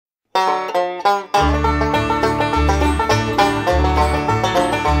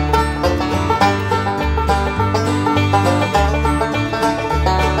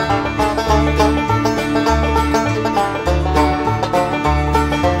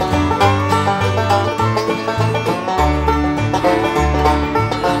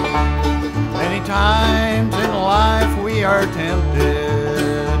Times in life we are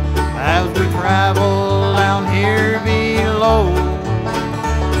tempted as we travel down here below,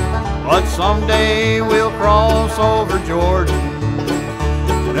 but someday we'll cross over Jordan,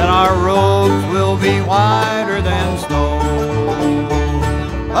 then our roads will be whiter than snow.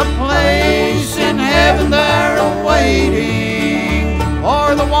 A place in heaven there awaiting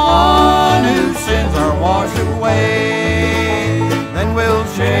for the one whose sins are washed away. Then we'll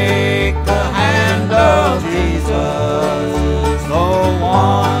shake the hand of Jesus, the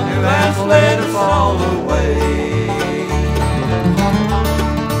one who has led us all the way.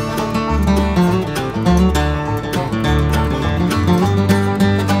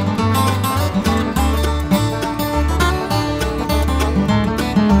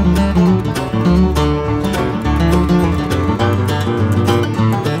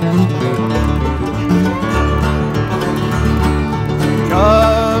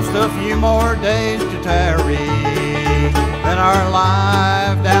 Just a few more days to tarry, then our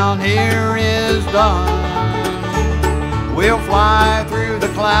life down here is done. We'll fly through the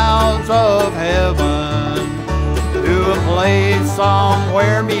clouds of heaven to a place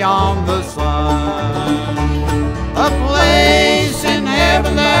somewhere beyond the sun. A place in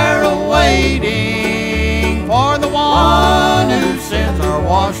heaven there awaiting for the one whose sins are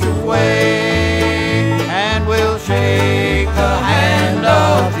washed away. And we'll shake the hand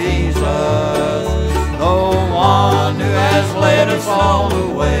of Jesus, the one who has led us all the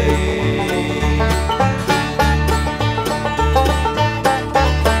way.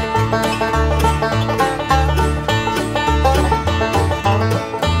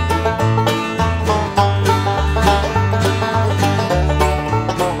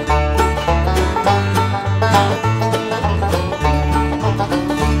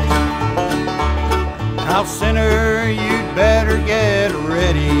 Now, sinner, you'd better get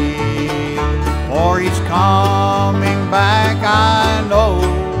ready, for he's coming back, I know.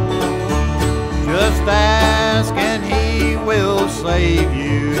 Just ask and he will save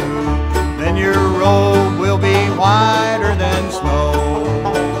you, then your robe will be whiter than snow.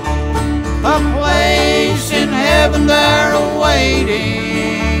 A place in heaven there awaiting